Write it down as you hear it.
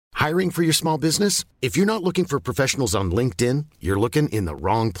Hiring for your small business? If you're not looking for professionals on LinkedIn, you're looking in the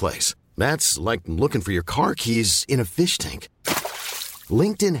wrong place. That's like looking for your car keys in a fish tank.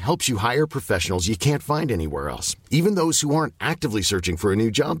 LinkedIn helps you hire professionals you can't find anywhere else, even those who aren't actively searching for a new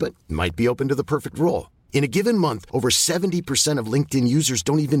job but might be open to the perfect role. In a given month, over 70% of LinkedIn users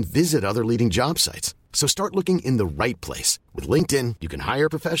don't even visit other leading job sites. So start looking in the right place. With LinkedIn, you can hire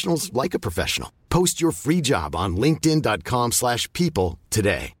professionals like a professional. Post your free job on linkedin.com/people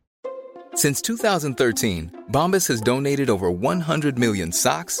today. Since 2013, Bombas has donated over 100 million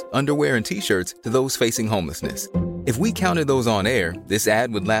socks, underwear, and T-shirts to those facing homelessness. If we counted those on air, this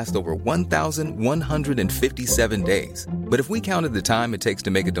ad would last over 1,157 days. But if we counted the time it takes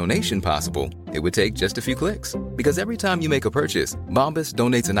to make a donation possible, it would take just a few clicks. Because every time you make a purchase, Bombas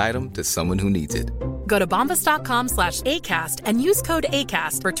donates an item to someone who needs it. Go to bombas.com/ACAST and use code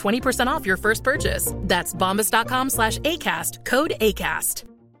ACAST for 20% off your first purchase. That's bombas.com/ACAST, code ACAST.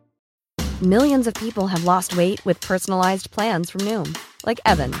 Millions of people have lost weight with personalized plans from Noom. Like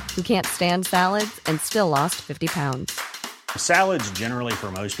Evan, who can't stand salads and still lost 50 pounds. Salads generally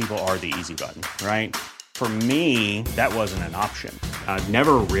for most people are the easy button, right? For me, that wasn't an option. I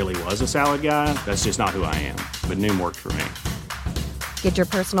never really was a salad guy. That's just not who I am. But Noom worked for me. Get your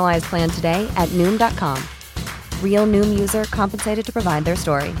personalized plan today at Noom.com. Real Noom user compensated to provide their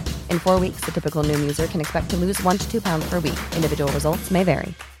story. In 4 weeks, the typical Noom user can expect to lose 1 to 2 pounds per week. Individual results may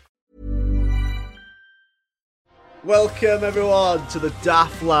vary. Welcome everyone to the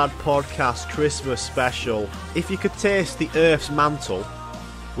Daft Lad Podcast Christmas special. If you could taste the Earth's mantle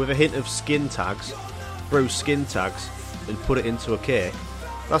with a hint of skin tags, brew skin tags and put it into a cake,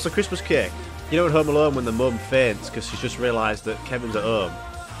 that's a Christmas cake. You know at Home Alone when the mum faints because she's just realised that Kevin's at home,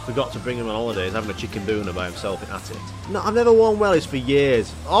 forgot to bring him on holidays, having a chicken booner by himself in Attic. No, I've never worn wellies for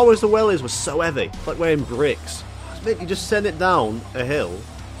years. Always the wellies were so heavy, it's like wearing bricks. You just send it down a hill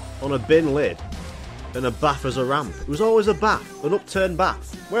on a bin lid and a bath as a ramp. It was always a bath, an upturned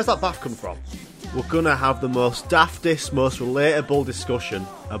bath. Where's that bath come from? We're gonna have the most daftest, most relatable discussion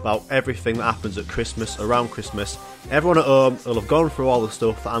about everything that happens at Christmas, around Christmas. Everyone at home will have gone through all the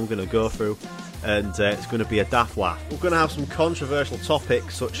stuff that I'm gonna go through, and it's gonna be a daft laugh. We're gonna have some controversial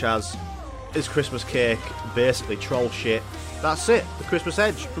topics such as, is Christmas cake basically troll shit? That's it, the Christmas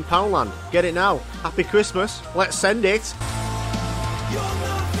Edge from Poundland. Get it now. Happy Christmas. Let's send it.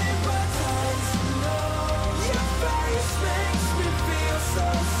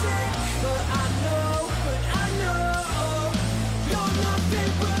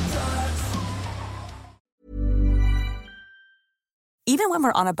 Even when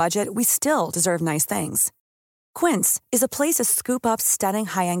we're on a budget, we still deserve nice things. Quince is a place to scoop up stunning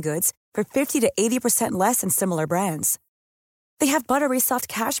high-end goods for 50 to 80% less than similar brands. They have buttery soft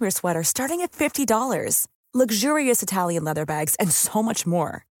cashmere sweaters starting at $50, luxurious Italian leather bags, and so much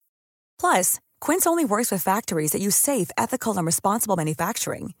more. Plus, Quince only works with factories that use safe, ethical, and responsible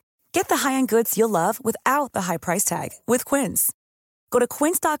manufacturing. Get the high-end goods you'll love without the high price tag with Quince. Go to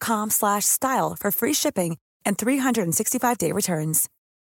quince.com/style for free shipping and 365-day returns.